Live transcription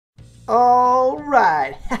All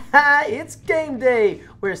right, it's game day.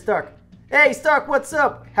 Where's Stark? Hey, Stark, what's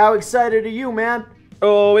up? How excited are you, man?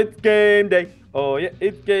 Oh, it's game day. Oh, yeah,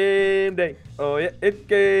 it's game day. Oh, yeah, it's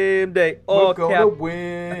game day. Oh, We're gonna Cap.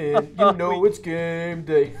 win. You know it's game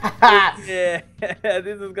day. Yeah,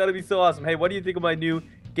 this is gonna be so awesome. Hey, what do you think of my new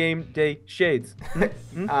game day shades?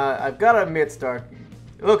 I've got to admit, Stark,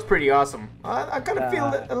 it looks pretty awesome. I kind of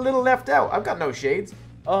feel a little left out. I've got no shades.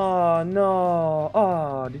 Oh, no.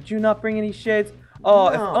 Oh, did you not bring any shades? Oh,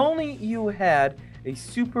 No. if only you had a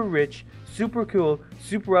super rich, super cool,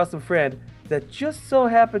 super awesome friend that just so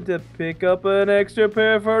happened to pick up an extra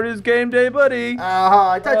pair for his game day buddy.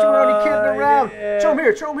 I thought you were only kidding around. Yeah. Show him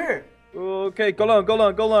here, show him here. Okay, go long, go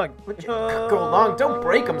long, go long. Go along, don't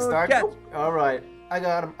break him, Stark. Catch. All right, I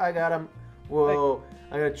got him. Whoa,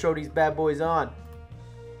 I gotta throw these bad boys on.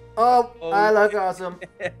 Oh, I look awesome.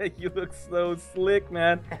 You look so slick,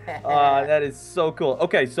 man. That is so cool.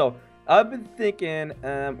 Okay, so I've been thinking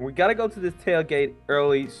we gotta go to this tailgate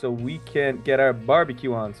early so we can get our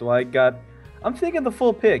barbecue on. So I'm thinking the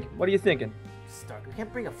full pig. What are you thinking? Stark, we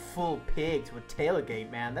can't bring a full pig to a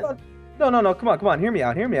tailgate, man. No, come on, hear me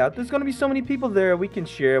out. There's gonna be so many people there, we can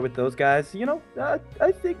share with those guys. You know,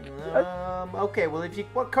 I think. Okay, well,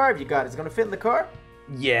 what car have you got? Is it gonna fit in the car?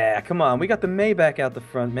 Yeah, come on, we got the Maybach out the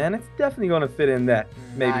front, man. It's definitely gonna fit in that.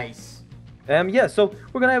 Maybe. Nice. Yeah, so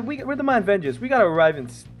we're the Minevengers. We gotta arrive in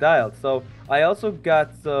style. So I also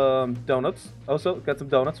got some donuts.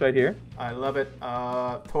 Right here. I love it.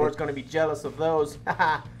 Thor's gonna be jealous of those.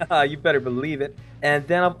 You better believe it. And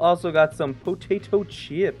then I've also got some potato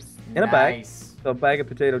chips in a bag. Nice. So a bag of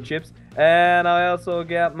potato chips. And I also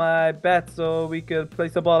got my bat so we could play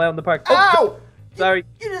some ball out in the park. Ow! Oh, sorry.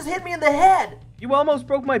 You just hit me in the head. You almost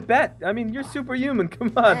broke my bat. I mean, you're superhuman.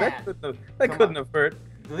 Come on, that couldn't have hurt.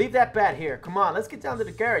 Leave that bat here. Come on, let's get down to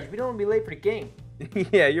the garage. We don't want to be late for the game.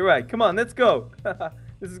 Yeah, you're right. Come on, let's go.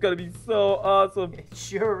 This is gonna be so awesome. It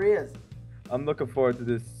sure is. I'm looking forward to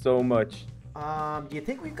this so much. Do you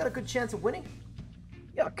think we've got a good chance of winning?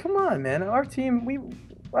 Yeah, come on, man. Our team,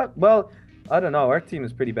 well, I don't know. Our team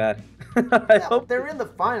is pretty bad. I hope they're in the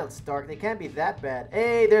finals, Stark. They can't be that bad.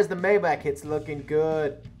 Hey, there's the Maybach. It's looking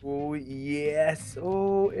good. Oh, yes.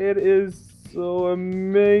 Oh, it is so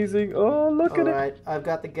amazing. Oh, look at it. All right, I've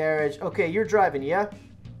got the garage. Okay, you're driving, yeah?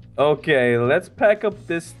 Okay, let's pack up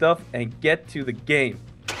this stuff and get to the game.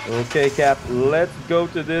 Okay, Cap, let's go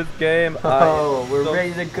to this game. Oh, we're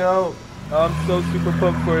ready to go. I'm so super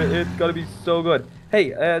pumped for it. It's gonna be so good.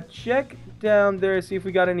 Hey, check down there, see if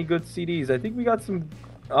we got any good CDs. I think we got some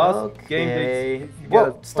awesome game days.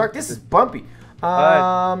 Whoa, Stark, this is bumpy.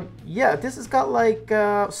 Yeah, this has got like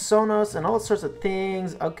Sonos and all sorts of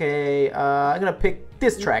things. Okay, I'm gonna pick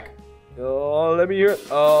this track. Oh, let me hear it.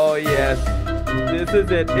 Oh, yes. This is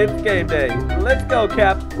it. It's game day. Let's go,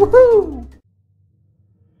 Cap. Woohoo!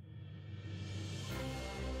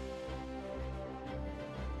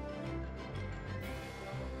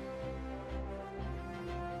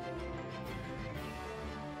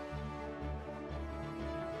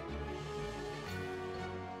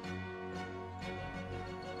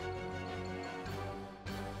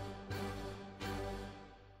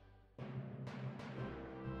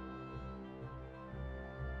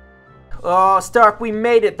 Oh, Stark, we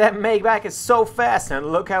made it. That Maybach is so fast.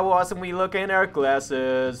 And look how awesome we look in our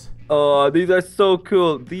glasses. Oh, these are so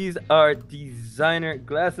cool. These are designer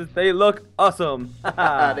glasses. They look awesome.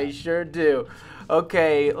 They sure do.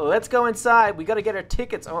 Okay, let's go inside. We got to get our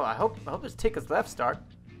tickets. Oh, I hope there's tickets left, Stark.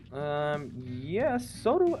 Yes,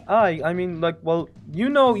 so do I. I mean, like, well, you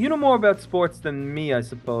know more about sports than me, I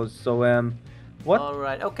suppose. So, what? All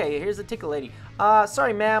right. Okay, here's the ticket lady.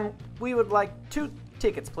 Sorry, ma'am. We would like 2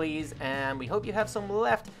 tickets, please, and we hope you have some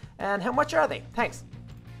left. And how much are they? Thanks.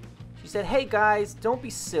 She said, hey guys, don't be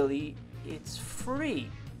silly, it's free.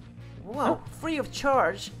 Whoa, free of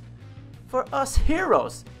charge for us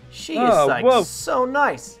heroes. She is like so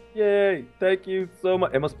nice. Yay, thank you so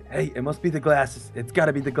much. It must be the glasses. It's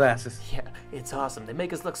gotta be the glasses. Yeah, it's awesome. They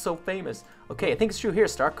make us look so famous. Okay, I think it's true here,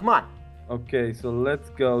 Stark. Come on. Okay, so let's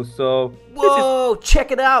go. So whoa, check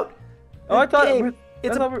it out. Oh, I thought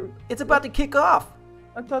it's about to kick off.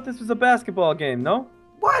 I thought this was a basketball game, no?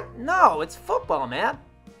 What? No, it's football, man.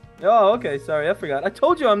 Oh, okay, sorry, I forgot. I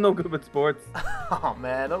told you I'm no good with sports. Oh,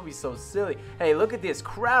 man, don't be so silly. Hey, look at this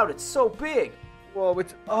crowd. It's so big. Whoa,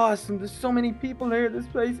 it's awesome. There's so many people here. This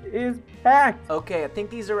place is packed. Okay, I think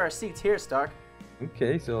these are our seats here, Stark.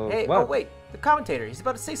 Okay, so... Hey, wow. Oh, wait. The commentator, he's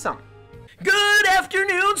about to say something. Good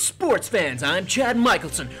afternoon, sports fans. I'm Chad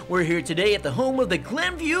Michelson. We're here today at the home of the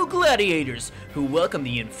Glenview Gladiators, who welcome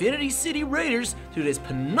the Infinity City Raiders to this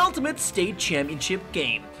penultimate state championship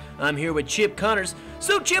game. I'm here with Chip Connors.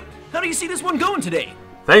 So, Chip, how do you see this one going today?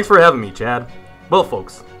 Thanks for having me, Chad. Well,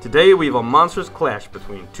 folks, today we have a monstrous clash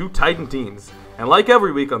between two Titan teams. And like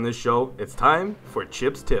every week on this show, it's time for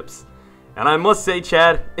Chip's Tips. And I must say,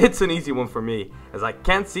 Chad, it's an easy one for me, as I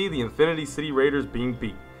can't see the Infinity City Raiders being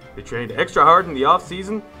beat. They trained extra hard in the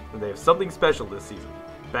off-season, and they have something special this season.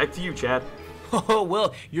 Back to you, Chad. Oh,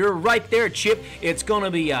 well, you're right there, Chip. It's going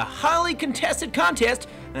to be a highly contested contest,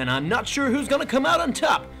 and I'm not sure who's going to come out on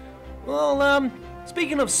top. Well,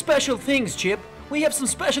 speaking of special things, Chip, we have some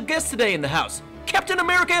special guests today in the house. Captain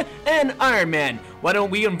America and Iron Man. Why don't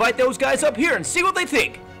we invite those guys up here and see what they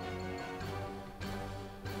think?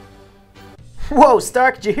 Whoa,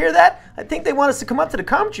 Stark, did you hear that? I think they want us to come up to the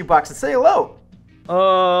commentary box and say hello.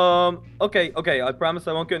 Okay, I promise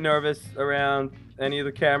I won't get nervous around any of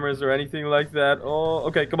the cameras or anything like that. Oh,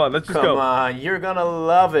 okay, come on, let's just go. Come on, you're gonna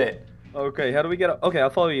love it. Okay, how do we get up? Okay, I'll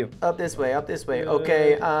follow you. Up this way, up this way.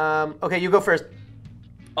 Okay, okay, you go first.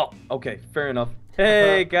 Oh, okay, fair enough.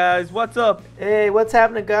 Hey, guys, what's up? Hey, what's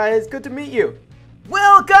happening, guys? Good to meet you.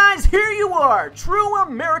 Well, guys, here you are, true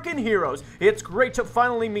American heroes. It's great to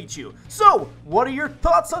finally meet you. So, what are your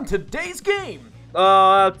thoughts on today's game? Oh,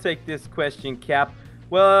 I'll take this question, Cap.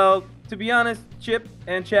 Well, to be honest, Chip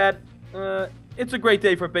and Chad, it's a great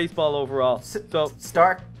day for baseball overall. So,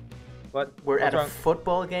 Stark, what? we're What's at wrong? a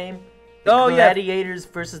football game. Oh, yeah. Gladiators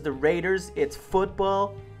versus the Raiders. It's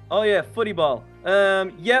football. Oh, yeah, footy ball.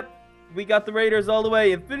 Yep. We got the Raiders all the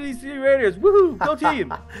way. Infinity City Raiders. Woohoo! Go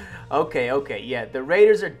team! Okay, yeah. The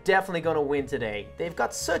Raiders are definitely going to win today. They've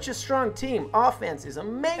got such a strong team. Offense is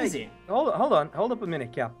amazing. Hey, hold up a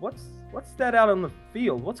minute, Cap. What's that out on the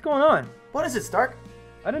field? What's going on? What is it, Stark?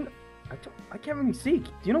 I can't really see.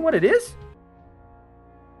 Do you know what it is?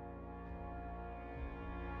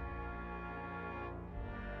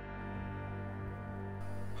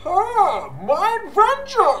 Ah,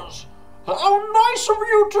 Minevengers! How nice of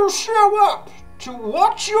you to show up to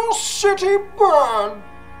watch your city burn!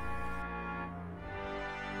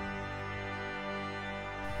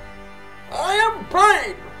 I am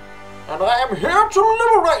Bane, and I am here to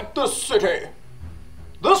liberate this city.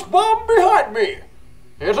 This bomb behind me,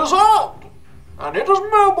 it is armed, and it is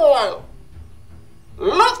mobile.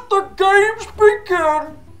 Let the games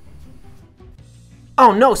begin!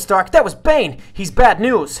 Oh no, Stark, that was Bane. He's bad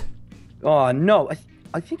news. Oh, no.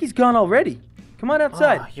 I think he's gone already. Come on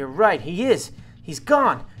outside. Oh, you're right, he is. He's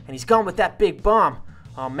gone, and he's gone with that big bomb.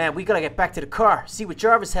 Oh man, we gotta get back to the car, see what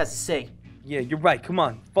Jarvis has to say. Yeah, you're right. Come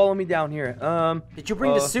on. Follow me down here. Did you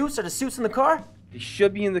bring the suits? Are the suits in the car? They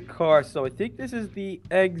should be in the car, so I think this is the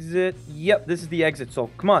exit. Yep, this is the exit, so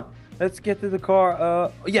come on. Let's get to the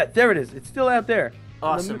car. Yeah, there it is. It's still out there.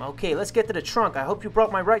 Awesome. Okay, let's get to the trunk. I hope you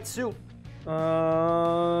brought my right suit.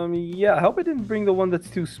 Yeah, I hope I didn't bring the one that's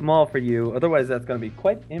too small for you. Otherwise, that's gonna be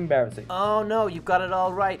quite embarrassing. Oh no, you've got it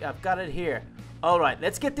all right. I've got it here. All right,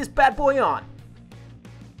 let's get this bad boy on.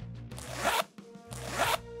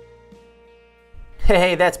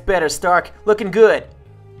 Hey, that's better, Stark. Looking good.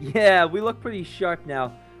 Yeah, we look pretty sharp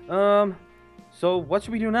now. So what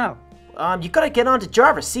should we do now? You gotta get on to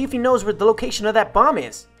Jarvis, see if he knows where the location of that bomb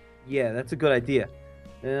is. Yeah, that's a good idea.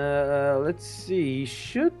 Let's see. He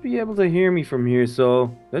should be able to hear me from here,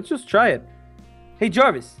 so let's just try it. Hey,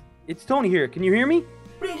 Jarvis, it's Tony here. Can you hear me?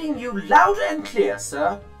 Reading you loud and clear,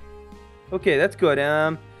 sir. Okay, that's good.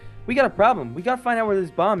 We got a problem. We gotta find out where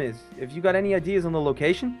this bomb is. Have you got any ideas on the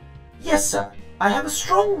location? Yes, sir. I have a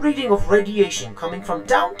strong reading of radiation coming from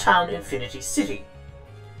downtown Infinity City.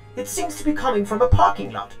 It seems to be coming from a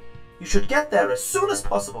parking lot. You should get there as soon as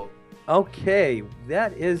possible. Okay,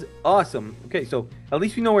 that is awesome. Okay, so at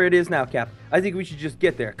least we know where it is now, Cap. I think we should just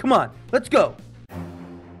get there. Come on, let's go.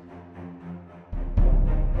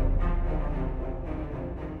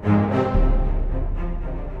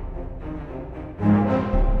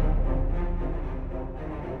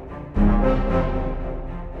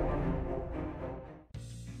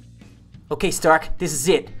 Okay, Stark, this is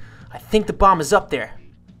it. I think the bomb is up there.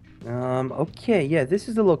 Okay, yeah, this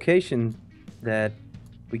is the location that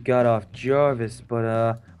we got off Jarvis, but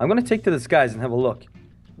I'm gonna take to the skies and have a look.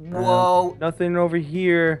 Whoa. Nothing over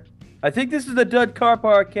here. I think this is the Dud car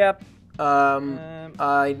park, Cap.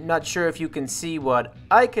 I'm not sure if you can see what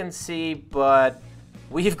I can see, but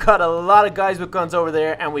we've got a lot of guys with guns over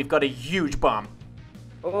there, and we've got a huge bomb.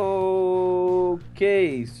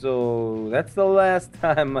 Okay, so that's the last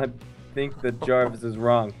time I think that Jarvis is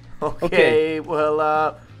wrong. Okay, well,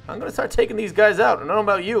 I'm gonna start taking these guys out. I don't know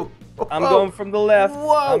about you. I'm going from the left.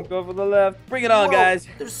 Whoa. I'm going from the left. Bring it on, guys.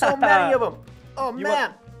 There's so many of them. Oh,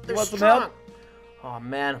 man. They're want some strong. help? Oh,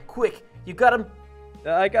 man. Quick. You got them?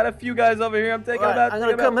 I got a few guys over here. I'm taking them out. I'm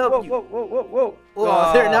gonna come help you. Whoa.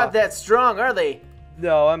 Well, they're not that strong, are they?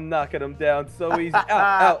 No, I'm knocking them down so easy. Ow,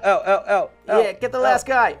 ow, ow, ow, ow. Yeah, get the last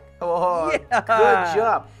guy. Oh, Yeah. good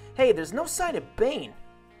job. Hey, there's no sign of Bane.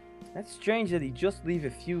 That's strange that he just leave a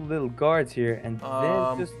few little guards here and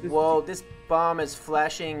then just... Whoa, this bomb is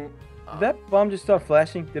flashing. Did that bomb just start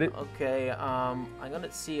flashing? Did it? Okay, I'm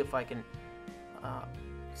gonna see if I can...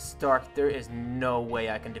 Stark, there is no way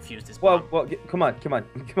I can defuse this bomb. Well, come on,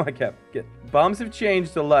 Cap. Bombs have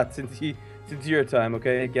changed a lot since your time,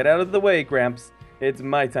 okay? Get out of the way, Gramps. It's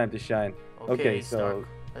my time to shine. Okay, so Stark,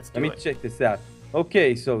 let's do let me it. check this out.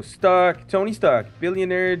 Okay, so Tony Stark,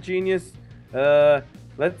 billionaire genius.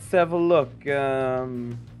 Let's have a look. Yeah,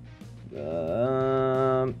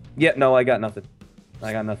 no, I got nothing.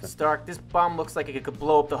 Stark, this bomb looks like it could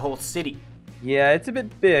blow up the whole city. Yeah, it's a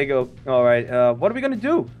bit big. Oh, all right. What are we gonna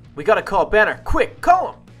do? We gotta call Banner. Quick,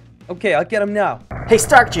 call him. Okay, I'll get him now. Hey,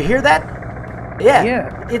 Stark, did you hear that? Yeah.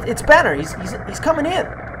 Yeah. It's Banner. He's coming in.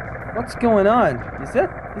 What's going on? Is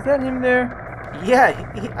that him there?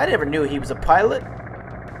 Yeah. I never knew he was a pilot.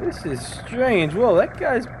 This is strange. Whoa, that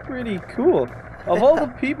guy's pretty cool. Of all the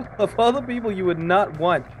people you would not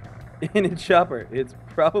want in a chopper, it's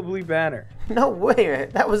probably Banner. No way.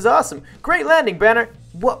 That was awesome. Great landing, Banner.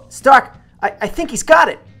 Whoa, Stark. I think he's got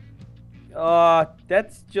it.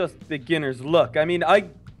 That's just beginner's luck. I mean, I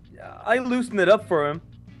loosened it up for him.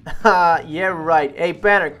 Yeah, right. Hey,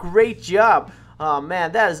 Banner, great job. Oh,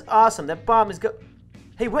 man, that is awesome. That bomb is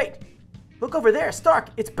Hey, wait. Look over there, Stark.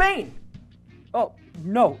 It's Bane. Oh,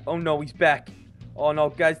 no. Oh, no, he's back. Oh, no,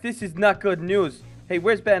 guys, this is not good news. Hey,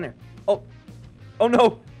 where's Banner? Oh,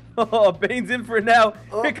 no. Oh, Bane's in for it now.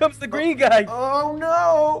 Here comes the green guy. Oh,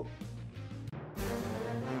 no.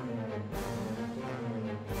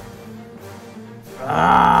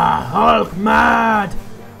 Hulk mad!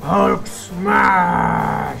 Hulk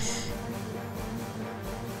smash!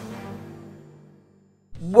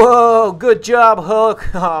 Whoa, good job,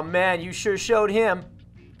 Hulk. Oh, man, you sure showed him.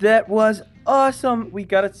 That was awesome. We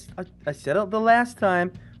gotta, I said it the last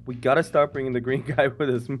time, we gotta start bringing the green guy with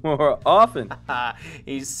us more often.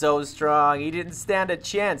 He's so strong. He didn't stand a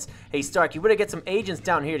chance. Hey, Stark, you better get some agents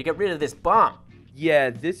down here to get rid of this bomb. Yeah,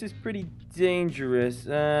 this is pretty dangerous.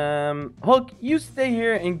 Hulk, you stay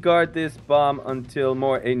here and guard this bomb until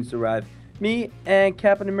more agents arrive. Me and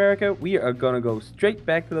Captain America, we are gonna go straight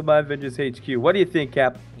back to the Minevengers HQ. What do you think,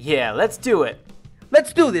 Cap? Yeah, let's do it.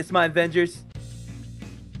 Let's do this, Minevengers!